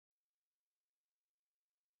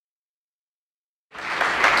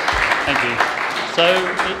Thank you.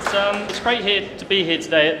 So it's great to be here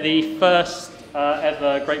today at the first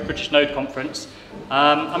ever Great British Node Conference.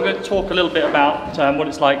 I'm going to talk a little bit about what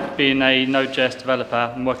it's like being a Node.js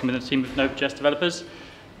developer and working with a team of Node.js developers.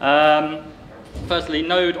 Firstly,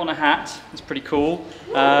 Node on a hat is pretty cool.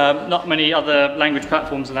 Not many other language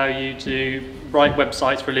platforms allow you to write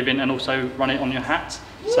websites for a living and also run it on your hat.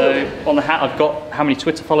 So on the hat I've got how many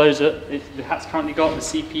Twitter followers the hat's currently got, the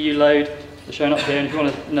CPU load, they're showing up here, and if you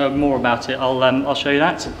want to know more about it, I'll show you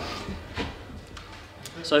that.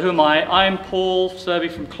 So who am I? I'm Paul Serby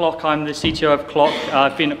from Clock. I'm the CTO of Clock.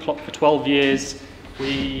 I've been at Clock for 12 years.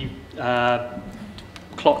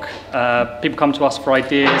 Clock, people come to us for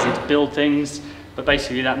ideas and to build things, but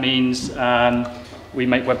basically that means we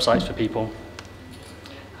make websites for people.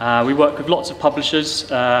 We work with lots of publishers,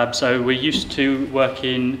 so we're used to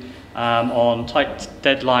working on tight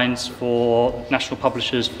deadlines for national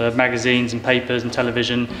publishers for magazines and papers and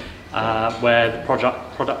television, where the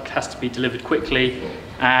product has to be delivered quickly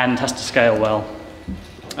and has to scale well.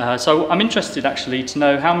 So I'm interested actually to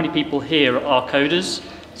know how many people here are coders.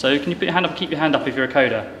 So can you put your hand up, keep your hand up if you're a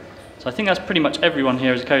coder. So I think that's pretty much everyone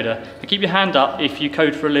here is a coder. But keep your hand up if you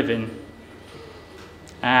code for a living.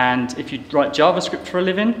 And if you write JavaScript for a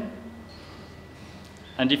living.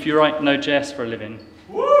 And if you write Node.js for a living.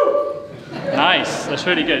 Woo! Nice, that's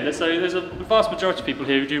really good. So there's a vast majority of people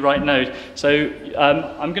here who do write Node. So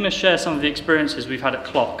I'm going to share some of the experiences we've had at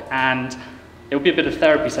Clock, and it will be a bit of a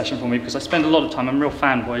therapy session for me because I spend a lot of time, I'm a real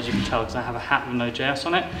fanboy as you can tell because I have a hat with Node.js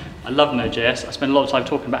on it. I love Node.js. I spend a lot of time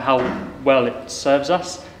talking about how well it serves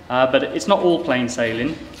us, but it's not all plain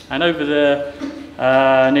sailing. And over the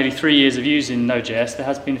nearly 3 years of using Node.js, there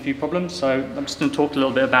has been a few problems, so I'm just going to talk a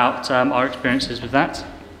little bit about our experiences with that.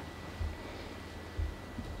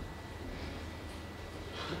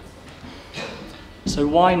 So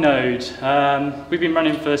why Node? We've been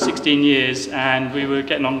running for 16 years and we were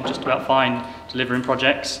getting on just about fine delivering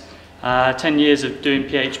projects. 10 years of doing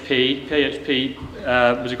PHP.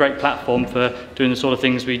 PHP was a great platform for doing the sort of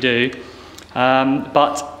things we do.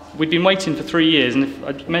 But we'd been waiting for 3 years,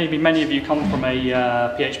 and maybe many of you come from a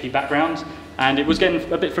PHP background, and it was getting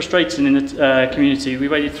a bit frustrating in the community. We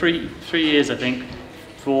waited three years, I think,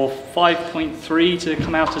 for 5.3 to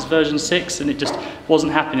come out as version 6, and it just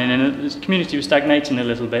wasn't happening, and the community was stagnating a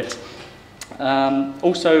little bit.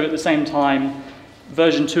 Also, at the same time,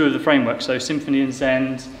 version 2 of the framework, so Symfony and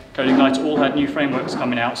Zend, CodeIgniter, all had new frameworks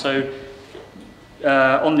coming out. So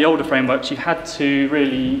on the older frameworks, you had to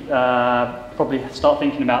really probably start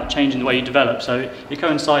thinking about changing the way you develop. So it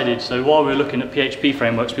coincided. So while we were looking at PHP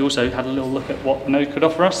frameworks, we also had a little look at what Node could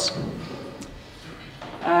offer us.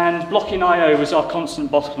 And blocking I/O was our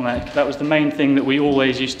constant bottleneck. That was the main thing that we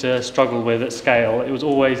always used to struggle with at scale. It was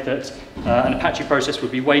always that an Apache process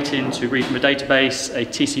would be waiting to read from a database, a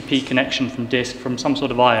TCP connection from disk, from some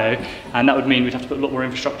sort of I/O, and that would mean we'd have to put a lot more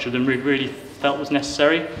infrastructure than we really felt was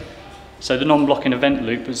necessary. So the non-blocking event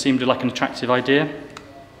loop seemed like an attractive idea.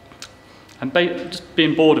 And just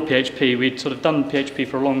being bored of PHP, we'd sort of done PHP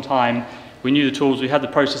for a long time. We knew the tools, we had the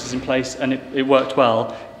processes in place, and it worked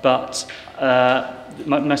well. But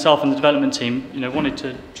myself and the development team, wanted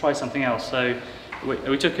to try something else. So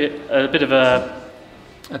we took it a bit of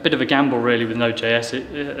a gamble, really, with Node.js.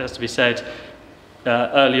 It has to be said.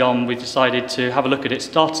 Early on, we decided to have a look at it,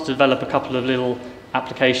 started to develop a couple of little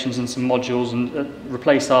applications and some modules, and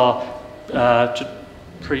replace our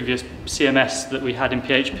previous CMS that we had in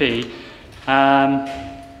PHP,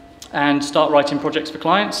 and start writing projects for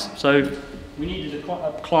clients. So we needed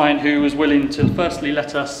a client who was willing to firstly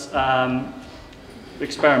let us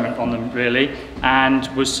experiment on them, really, and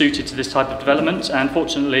was suited to this type of development. And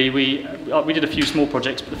fortunately, we did a few small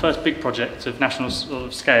projects, but the first big project of national sort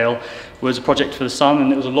of scale was a project for the Sun,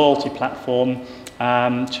 and it was a loyalty platform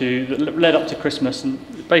that led up to Christmas and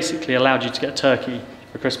basically allowed you to get a turkey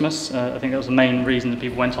for Christmas. I think that was the main reason that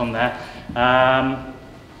people went on there.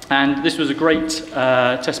 And this was a great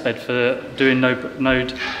testbed for doing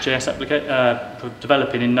Node.js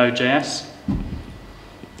developing in Node.js.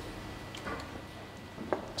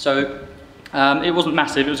 So it wasn't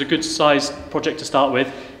massive, it was a good sized project to start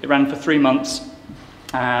with. It ran for 3 months,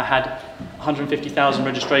 had 150,000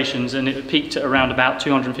 registrations, and it peaked at around about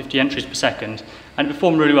 250 entries per second. And it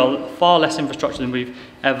performed really well, far less infrastructure than we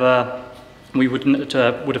would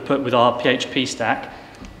have put with our PHP stack.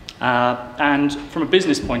 And from a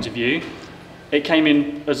business point of view, it came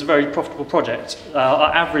in as a very profitable project.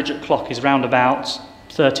 Our average at Clock is around about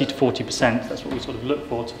 30 to 40%. That's what we sort of look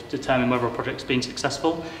for to determine whether a project's been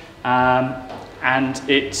successful. And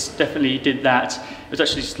it definitely did that. It was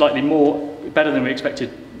actually slightly better than we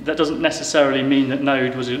expected. That doesn't necessarily mean that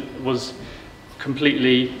Node was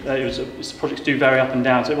completely, projects do vary up and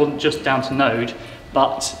down, so it wasn't just down to Node,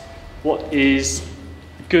 but what is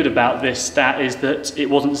good about this stat is that it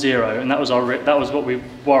wasn't zero, and that was what we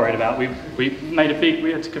worried about. We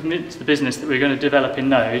had to convince the business that we were going to develop in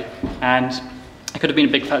Node, and it could have been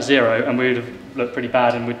a big fat zero, and we would have looked pretty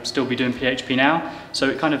bad, and we'd still be doing PHP now. So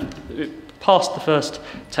it passed the first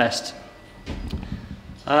test.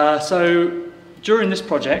 So during this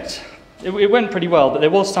project, it went pretty well, but there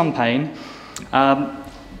was some pain.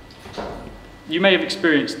 You may have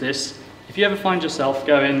experienced this. If you ever find yourself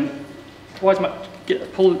going, why is my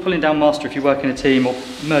pulling down master if you work in a team, or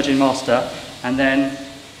merging master, and then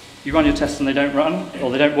you run your tests and they don't run, or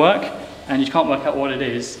they don't work, and you can't work out what it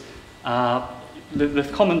is. The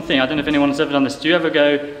common thing, I don't know if anyone has ever done this, do you ever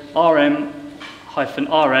go rm-rf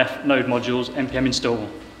node modules npm install?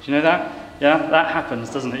 Do you know that? Yeah, that happens,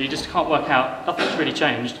 doesn't it? You just can't work out, nothing's really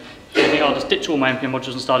changed. You think, I'll just ditch all my npm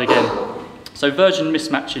modules and start again. So version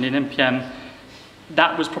mismatching in npm,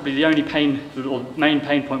 that was probably the only main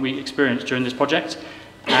pain point we experienced during this project.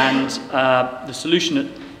 And the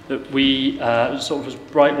solution that we sort of was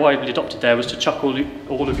widely adopted there was to chuck all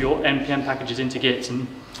of your npm packages into Git. And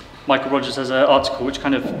Michael Rogers has an article which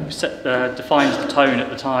kind of defines the tone at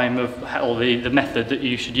the time of the method that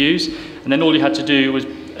you should use. And then all you had to do was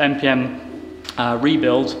npm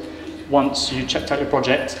rebuild once you checked out your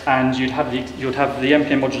project, and you'd have the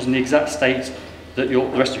npm modules in the exact state that the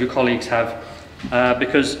rest of your colleagues have.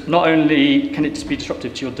 Because not only can it just be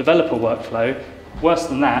disruptive to your developer workflow, worse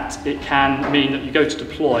than that, it can mean that you go to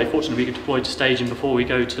deploy. Fortunately, we could deploy to staging before we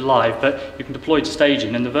go to live, but you can deploy to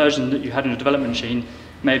staging, and the version that you had in your development machine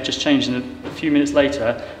may have just changed, and a few minutes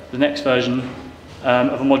later, the next version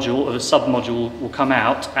of a module, of a sub-module, will come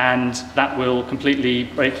out, and that will completely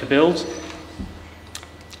break the build.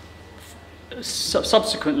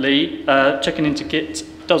 Subsequently, checking into Git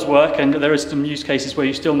does work, and there are some use cases where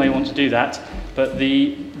you still may want to do that, but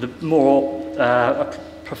the more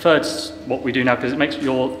preferred what we do now, because it makes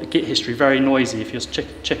your Git history very noisy. If you're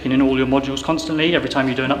checking in all your modules constantly, every time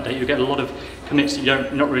you do an update, you get a lot of commits that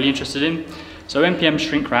you're not really interested in. So npm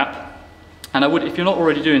shrink wrap, and if you're not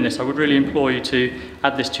already doing this, I would really implore you to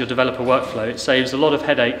add this to your developer workflow. It saves a lot of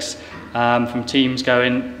headaches from teams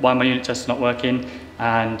going, why my unit test is not working,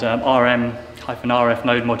 and rm-rf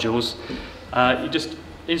node modules. You just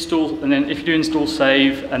install, and then if you do install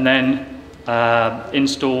save, and then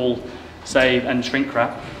install save and shrink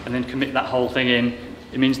wrap, and then commit that whole thing in,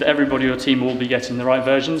 it means that everybody on your team will be getting the right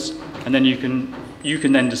versions, and then you can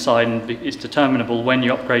then decide, and it's determinable when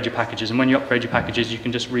you upgrade your packages, and when you upgrade your packages you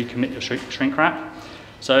can just recommit your shrink wrap.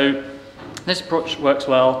 So this approach works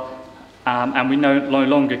well, and we no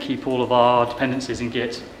longer keep all of our dependencies in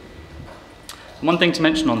Git. One thing to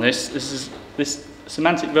mention on this is this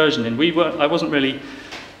semantic versioning. I wasn't really,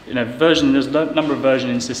 there's a number of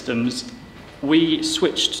versioning systems. We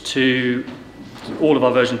switched to all of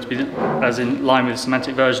our versions to be as in line with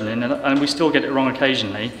semantic versioning, and we still get it wrong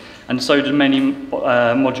occasionally, and so do many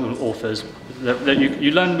module authors.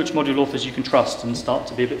 You learn which module authors you can trust and start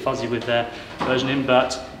to be a bit fuzzy with their versioning,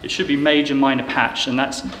 but it should be major, minor, patch, and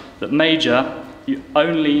that major, you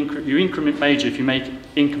increment major if you make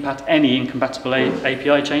any incompatible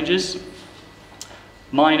API changes.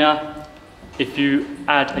 Minor, if you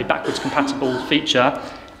add a backwards compatible feature,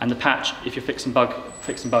 and the patch if you're fixing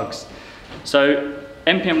bugs. So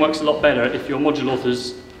npm works a lot better if your module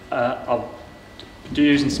authors are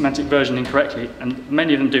using semantic versioning correctly, and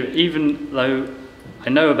many of them do. Even though I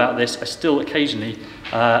know about this, I still occasionally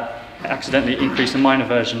accidentally increase a minor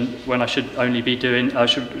version when I should only be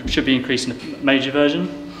should be increasing a major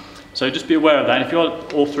version. So just be aware of that. And if you're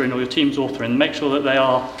authoring or your team's authoring, make sure that they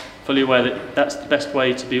are fully aware that that's the best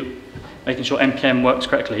way to be making sure npm works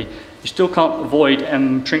correctly. You still can't avoid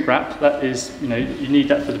shrink wrap. That is, you need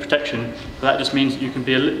that for the protection. But that just means you can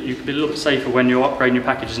be a little bit safer when you're upgrading your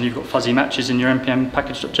packages and you've got fuzzy matches in your npm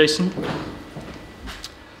package.json.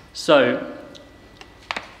 So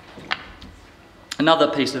another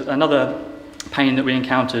pain that we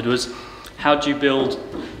encountered was, how do you build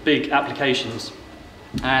big applications?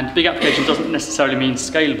 And big applications doesn't necessarily mean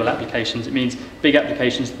scalable applications. It means big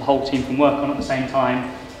applications that the whole team can work on at the same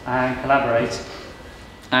time and collaborate.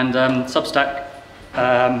 And Substack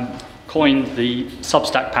coined the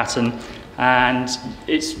Substack pattern, and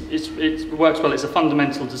it works well. It's a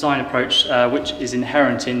fundamental design approach which is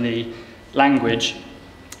inherent in the language,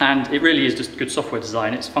 and it really is just good software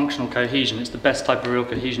design. It's functional cohesion. It's the best type of real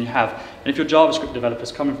cohesion you have. And if you're JavaScript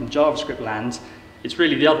developers coming from JavaScript land, it's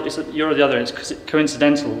really you're the other. It's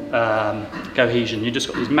coincidental cohesion. You just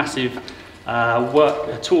got these massive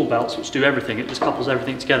tool belts which do everything. It just couples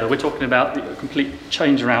everything together. We're talking about a complete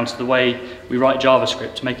change around to the way we write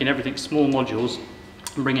JavaScript, making everything small modules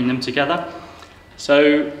and bringing them together.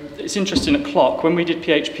 So it's interesting at Clock, when we did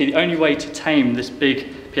PHP, the only way to tame this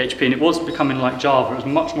big PHP, and it was becoming like Java, it was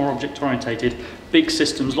much more object orientated, big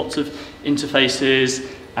systems, lots of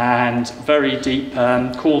interfaces and very deep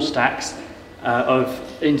call stacks of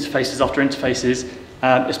interfaces after interfaces,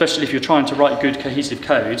 especially if you're trying to write good cohesive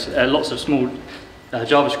code, lots of small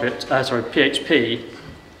PHP.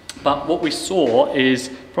 But what we saw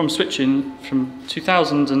is from switching from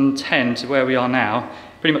 2010 to where we are now,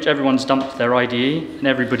 pretty much everyone's dumped their IDE and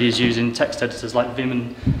everybody is using text editors like Vim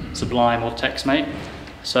and Sublime or TextMate.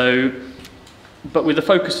 So, but with the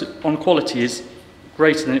focus on quality is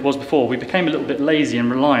greater than it was before. We became a little bit lazy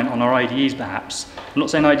and reliant on our IDEs perhaps. I'm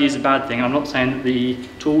not saying IDE is a bad thing, I'm not saying that the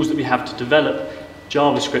tools that we have to develop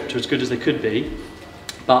JavaScript are as good as they could be,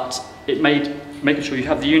 but it making sure you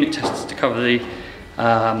have the unit tests to cover the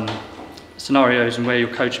scenarios and where your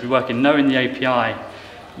code should be working, knowing the API,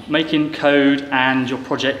 making code and your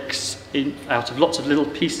projects out of lots of little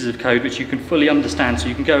pieces of code which you can fully understand, so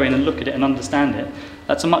you can go in and look at it and understand it.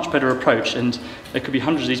 That's a much better approach, and there could be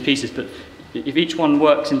hundreds of these pieces, but if each one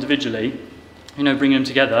works individually, bringing them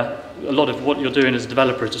together, a lot of what you're doing as a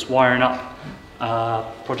developer is just wiring up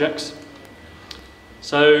projects.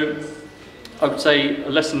 So I would say a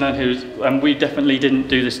lesson learned here is, and we definitely didn't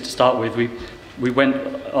do this to start with, we went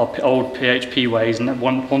our old PHP ways and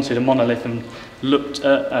wanted a monolith and looked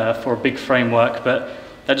for a big framework, but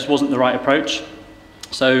that just wasn't the right approach.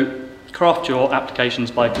 So craft your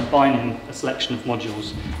applications by combining a selection of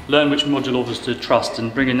modules. Learn which module authors to trust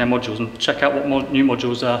and bring in their modules and check out what new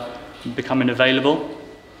modules are becoming available.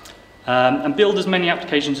 And build as many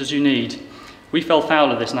applications as you need. We fell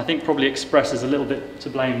foul of this, and I think probably Express is a little bit to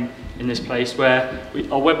blame in this place, where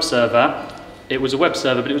our web server, it was a web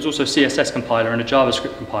server, but it was also a CSS compiler and a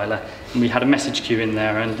JavaScript compiler, and we had a message queue in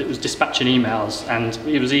there, and it was dispatching emails, and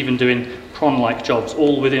it was even doing cron-like jobs,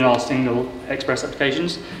 all within our single Express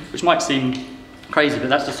applications, which might seem crazy, but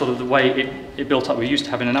that's just sort of the way it built up. We're used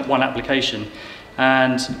to having one application,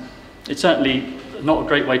 and it's certainly not a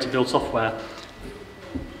great way to build software.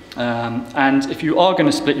 And if you are going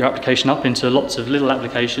to split your application up into lots of little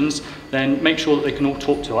applications, then make sure that they can all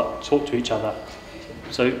talk to each other.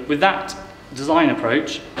 So with that design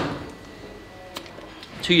approach,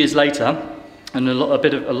 2 years later, and a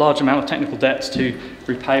large amount of technical debt to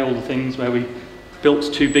repay all the things where we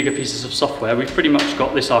built two bigger pieces of software, we've pretty much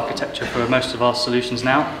got this architecture for most of our solutions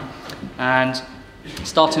now. And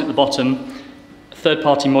starting at the bottom,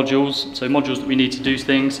 third-party modules, so modules that we need to do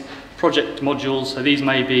things, project modules, so these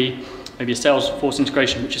may be maybe a Salesforce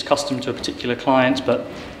integration which is custom to a particular client but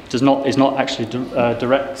is not actually a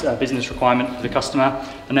direct business requirement for the customer,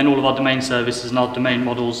 and then all of our domain services and our domain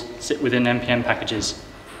models sit within NPM packages.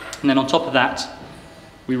 And then on top of that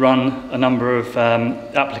we run a number of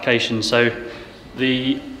applications, so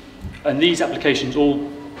these applications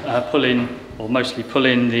all pull in, or mostly pull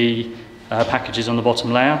in, the packages on the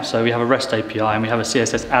bottom layer. So we have a REST API and we have a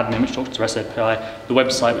CSS admin which talks to the REST API, the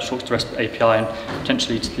website which talks to the REST API and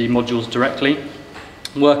potentially to the modules directly.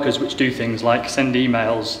 Workers which do things like send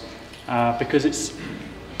emails, because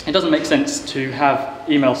it doesn't make sense to have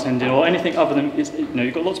email sending or anything other than,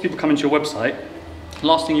 you've got lots of people coming to your website. The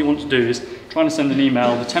last thing you want to do is trying to send an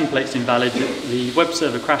email, the template's invalid, the web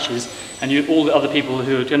server crashes, and all the other people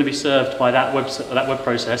who are going to be served by that web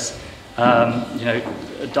process,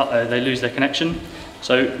 they lose their connection.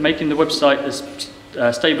 So making the website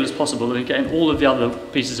as stable as possible and getting all of the other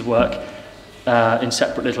pieces of work in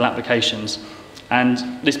separate little applications. And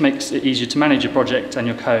this makes it easier to manage your project and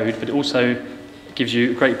your code, but it also gives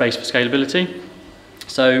you a great base for scalability.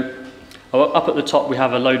 So up at the top we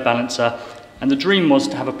have a load balancer, and the dream was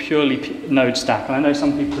to have a purely node stack. And I know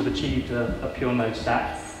some people have achieved a pure node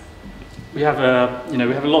stack. We have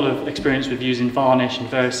a lot of experience with using Varnish and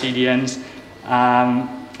various CDNs,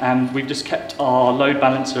 and we've just kept our load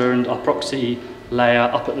balancer and our proxy layer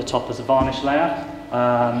up at the top as a Varnish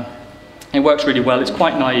layer. It works really well. It's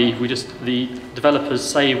quite naive. The developers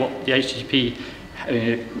say what the HTTP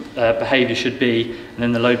behavior should be, and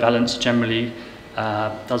then the load balancer generally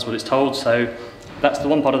does what it's told. So that's the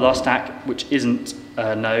one part of our stack which isn't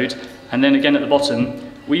Node. And then again at the bottom,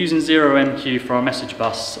 we're using 0MQ for our message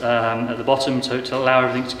bus at the bottom to allow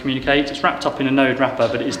everything to communicate. It's wrapped up in a Node wrapper,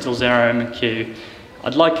 but it is still 0MQ.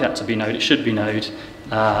 I'd like that to be Node. It should be Node.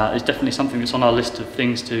 It's definitely something that's on our list of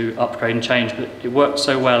things to upgrade and change, but it worked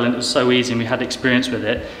so well and it was so easy and we had experience with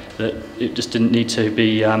it that it just didn't need to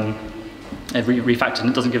be refactored, and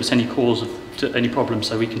it doesn't give us any cause of to any problems,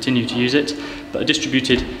 so we continue to use it. But a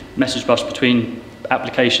distributed message bus between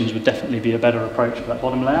applications would definitely be a better approach for that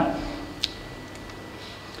bottom layer.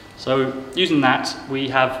 So using that, we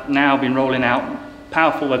have now been rolling out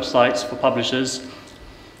powerful websites for publishers.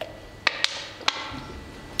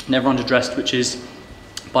 Never Underdressed, which is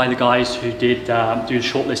by the guys who did do the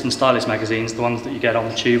Shortlist and Stylist magazines, the ones that you get on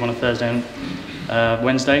the Tube on a Thursday and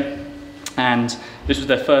Wednesday. And this was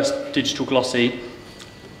their first digital glossy,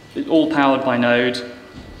 all powered by Node.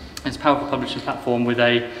 It's a powerful publishing platform with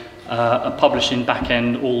a publishing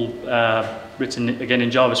backend, all written again in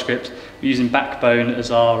JavaScript. We're using Backbone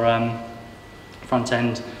as our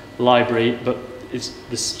front-end library, but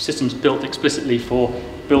the system's built explicitly for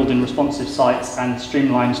building responsive sites and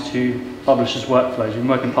streamlines to publishers' workflows. We've been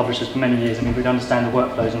working with publishers for many years, and we understand the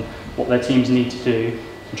workflows and what their teams need to do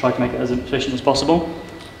and try to make it as efficient as possible.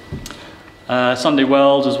 Sunday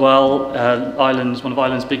World as well, Ireland's one of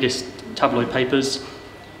Ireland's biggest tabloid papers.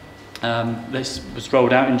 This was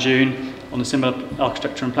rolled out in June on a similar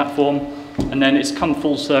architecture and platform, and then it's come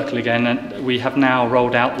full circle again, and we have now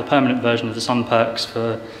rolled out the permanent version of the Sun perks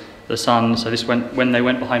for the Sun. So this when they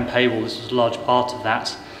went behind paywall, this was a large part of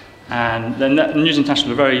that. And then News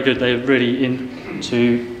International are very good. They're really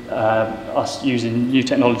into us using new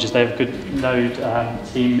technologies. They have a good Node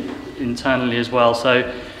team internally as well.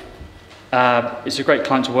 So it's a great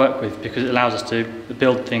client to work with because it allows us to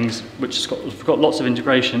build things which have got lots of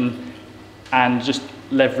integration and just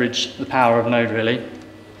leverage the power of Node, really.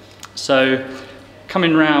 So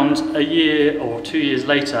coming round a year or 2 years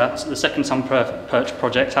later, so the second Sun Perch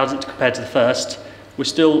project, how does it compare to the first? We're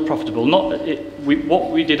still profitable.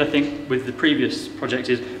 What we did, I think, with the previous project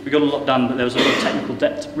is we got a lot done, but there was a lot of technical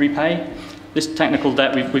debt to repay. This technical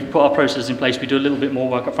debt, we've put our processes in place. We do a little bit more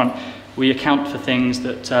work up front. We account for things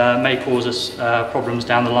that may cause us problems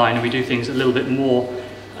down the line, and we do things a little bit more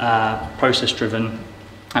process-driven.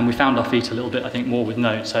 And we found our feet a little bit, I think, more with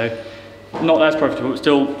Node. So not as profitable, but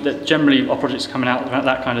still, generally our projects are coming out at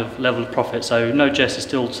that kind of level of profit. So Node.js is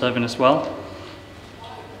still serving us well.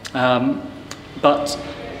 But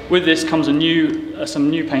with this comes some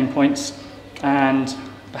new pain points, and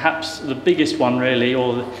perhaps the biggest one really,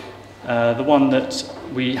 or the one that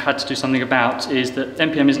we had to do something about, is that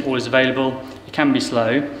NPM isn't always available. It can be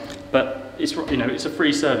slow, but it's a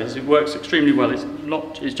free service. It works extremely well.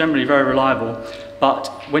 It's generally very reliable. But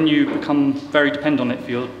when you become very dependent on it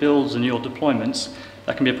for your builds and your deployments,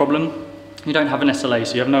 that can be a problem. You don't have an SLA,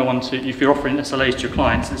 so you have no one to. If you're offering SLAs to your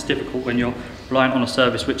clients, it's difficult when you're reliant on a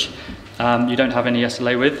service which you don't have any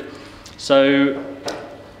SLA with. So,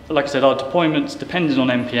 like I said, our deployment's dependent on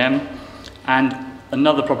NPM, and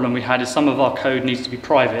another problem we had is some of our code needs to be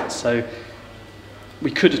private. So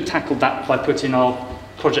we could have tackled that by putting our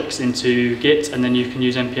projects into Git, and then you can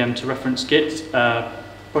use NPM to reference Git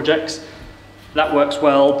projects. That works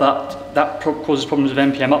well, but that causes problems with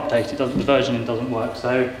NPM update. The versioning doesn't work.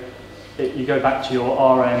 So you go back to your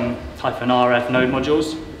rm-rf node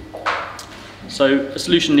modules. So a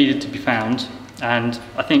solution needed to be found, and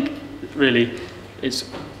I think really it's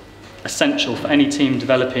essential for any team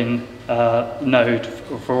developing Node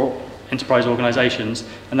for enterprise organizations,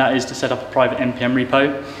 and that is to set up a private NPM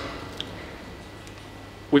repo.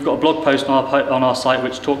 We've got a blog post on our site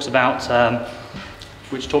which talks about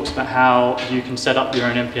how you can set up your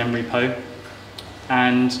own NPM repo,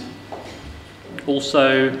 and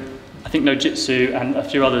also I think Nodejitsu and a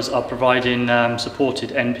few others are providing supported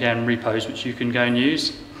NPM repos which you can go and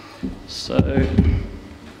use. So,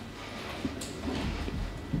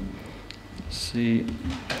 let's see.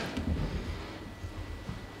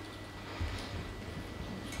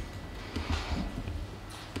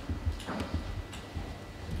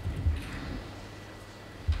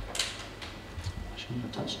 I shouldn't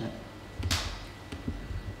have touched it.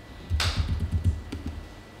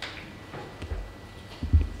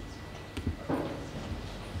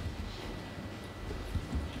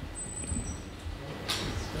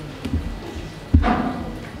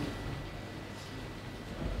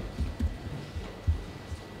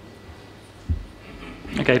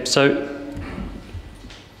 Okay, so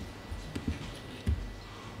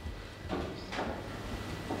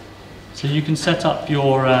you can set up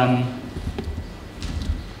your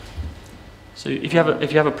so if you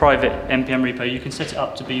have a private NPM repo, you can set it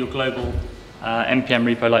up to be your global NPM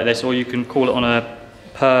repo like this, or you can call it on a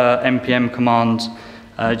per NPM command,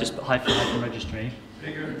 just put hyphen registry.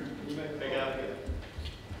 Bigger.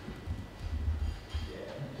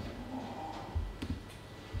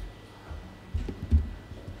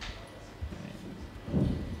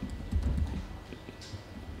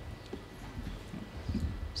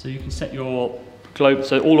 So you can set your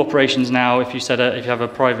So all operations now, if you have a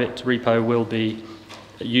private repo, will be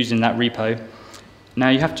using that repo. Now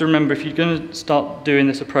you have to remember, if you're going to start doing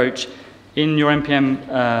this approach, in your npm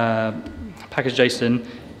package JSON,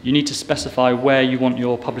 you need to specify where you want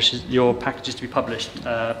your packages to be published.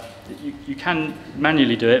 You can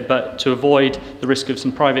manually do it, but to avoid the risk of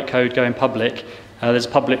some private code going public, there's a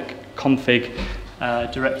public config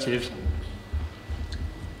directive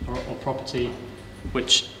or property,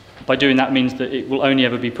 which by doing that means that it will only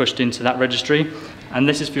ever be pushed into that registry. And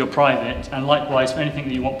this is for your private, and likewise for anything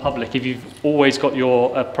that you want public. If you've always got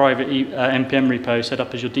your private npm repo set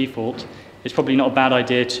up as your default, it's probably not a bad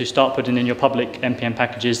idea to start putting in your public npm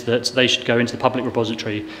packages that they should go into the public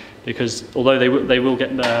repository, because although they will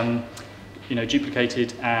get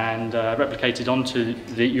duplicated and replicated onto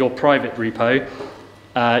your private repo,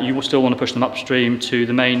 you will still want to push them upstream to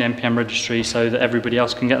the main npm registry so that everybody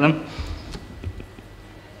else can get them.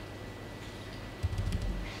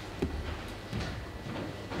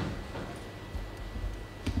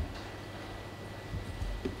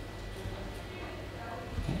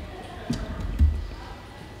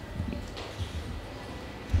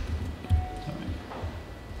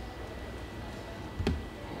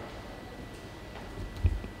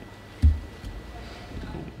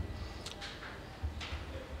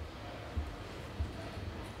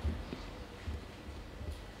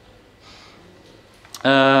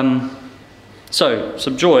 So,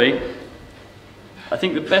 some joy. I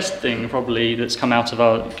think the best thing probably that's come out of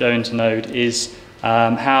our going to Node is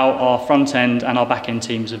how our front end and our back end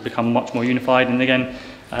teams have become much more unified. And again,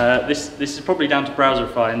 this is probably down to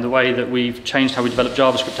Browserify and the way that we've changed how we develop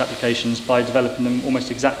JavaScript applications by developing them almost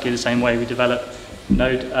exactly the same way we develop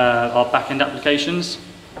Node, our back end applications.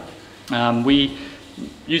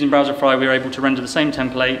 Using Browserify, we were able to render the same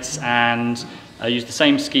templates and use the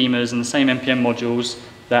same schemas and the same npm modules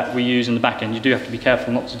that we use in the back end. You do have to be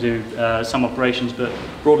careful not to do some operations, but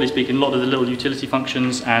broadly speaking, a lot of the little utility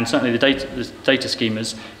functions and certainly the data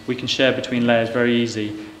schemas we can share between layers very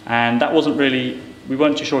easy. And that wasn't really, we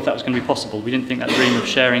weren't too sure if that was going to be possible. We didn't think that dream of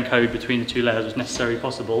sharing code between the two layers was necessarily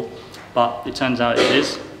possible, but it turns out it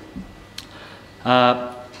is.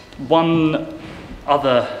 One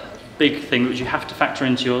other big thing which you have to factor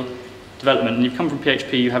into your development, and you've come from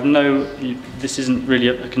PHP, you have this isn't really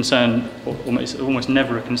a concern, or almost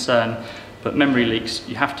never a concern, but memory leaks,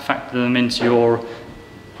 you have to factor them into your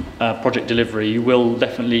project delivery. You will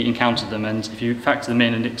definitely encounter them, and if you factor them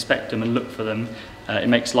in and expect them and look for them, it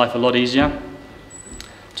makes life a lot easier.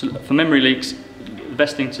 For memory leaks, the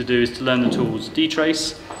best thing to do is to learn the tools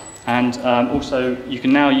dtrace, and also you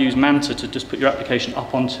can now use Manta to just put your application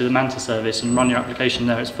up onto the Manta service and run your application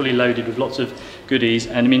there. It's fully loaded with lots of goodies,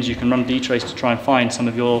 and it means you can run dtrace to try and find some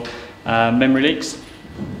of your memory leaks.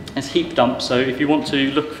 It's heap dump, so if you want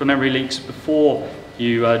to look for memory leaks before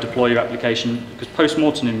you deploy your application, because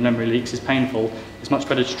post-mortem in memory leaks is painful, it's much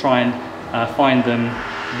better to try and find them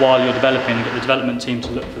while you're developing and get the development team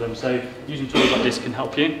to look for them. So using tools like this can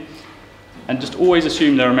help you. And just always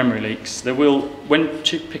assume there are memory leaks. There will, when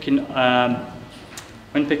picking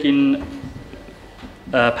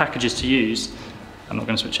packages to use, I'm not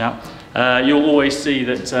going to switch out, you'll always see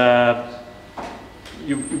that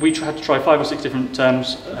we had to try 5 or 6 different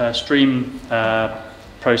stream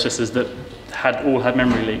processors that all had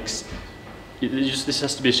memory leaks. This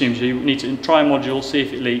has to be assumed. So you need to try a module, see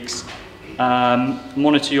if it leaks,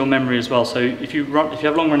 monitor your memory as well. So if you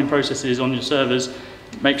have long-running processes on your servers,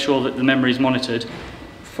 make sure that the memory is monitored.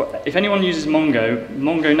 If anyone uses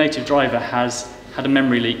Mongo native driver has had a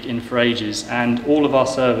memory leak in for ages, and all of our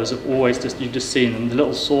servers have always you've just seen them, the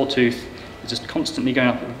little sawtooth is just constantly going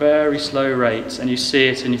up at very slow rates, and you see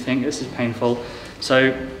it and you think this is painful.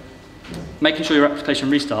 So making sure your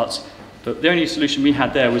application restarts, but the only solution we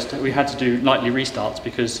had there was that we had to do nightly restarts,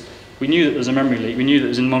 because we knew that there was a memory leak, we knew that it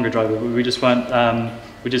was in Mongo driver, but we just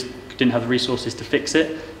didn't have the resources to fix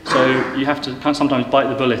it. So you have to kind of sometimes bite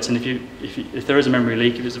the bullet, and if there is a memory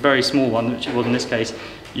leak, if it's a very small one, which it was in this case,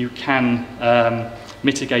 you can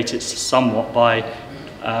mitigate it somewhat by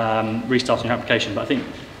restarting your application. But I think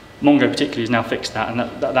Mongo particularly has now fixed that, and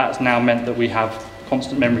that's now meant that we have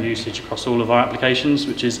constant memory usage across all of our applications,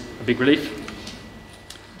 which is a big relief.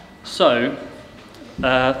 So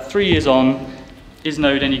 3 years on, is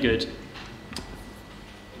Node any good?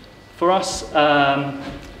 For us,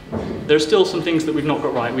 there are still some things that we've not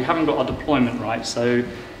got right. We haven't got our deployment right, so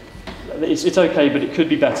it's okay, but it could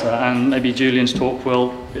be better. And maybe Julian's talk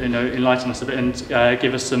will enlighten us a bit and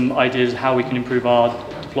give us some ideas of how we can improve our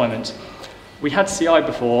deployment. We had CI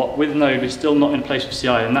before. With Node, we're still not in a place with CI,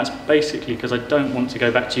 and that's basically because I don't want to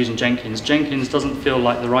go back to using Jenkins. Jenkins doesn't feel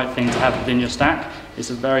like the right thing to have within your stack.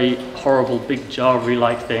 It's a very horrible, big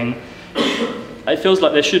Java-like thing. It feels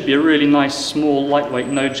like there should be a really nice, small, lightweight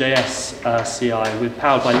Node.js CI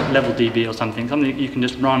powered by LevelDB or something that you can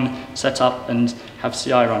just run, set up, and have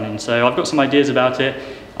CI running. So I've got some ideas about it.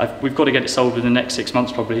 We've got to get it solved within the next 6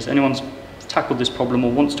 months probably. So anyone's tackled this problem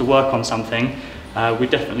or wants to work on something, we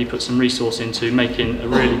definitely put some resource into making a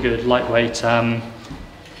really good, lightweight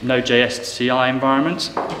Node.js CI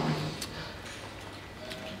environment.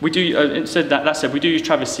 We do, that said, we do use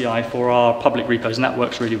Travis CI for our public repos, and that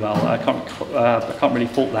works really well. I can't really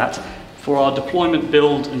fault that. For our deployment,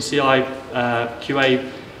 build, and CI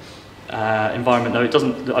QA environment, though, it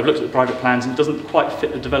doesn't. I've looked at the private plans, and it doesn't quite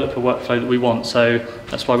fit the developer workflow that we want. So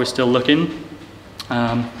that's why we're still looking.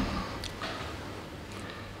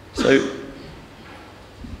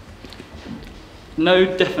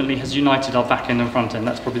 Node definitely has united our back-end and front-end.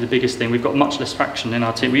 That's probably the biggest thing. We've got much less fraction in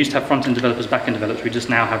our team. We used to have front-end developers, back-end developers. We just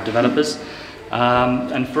now have developers.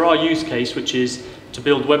 And for our use case, which is to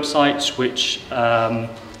build websites which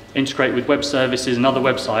integrate with web services and other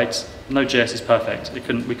websites, Node.js is perfect. We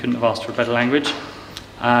couldn't have asked for a better language.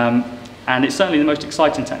 And it's certainly the most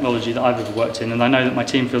exciting technology that I've ever worked in, and I know that my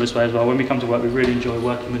team feel this way as well. When we come to work, we really enjoy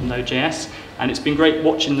working with Node.js, and it's been great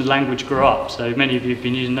watching the language grow up. So many of you have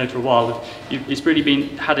been using Node for a while. It's really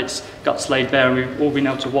had its guts laid bare, and we've all been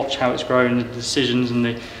able to watch how it's grown, the decisions and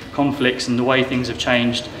the conflicts and the way things have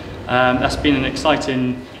changed. That's been an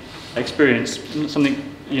exciting experience, something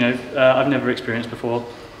I've never experienced before.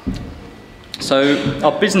 So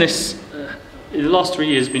our business in the last 3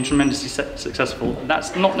 years has been tremendously successful.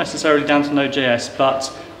 That's not necessarily down to Node.js, but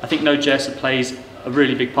I think Node.js plays a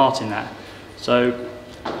really big part in that. So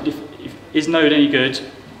is Node any good?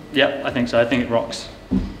 Yep, I think so. I think it rocks.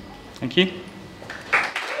 Thank you.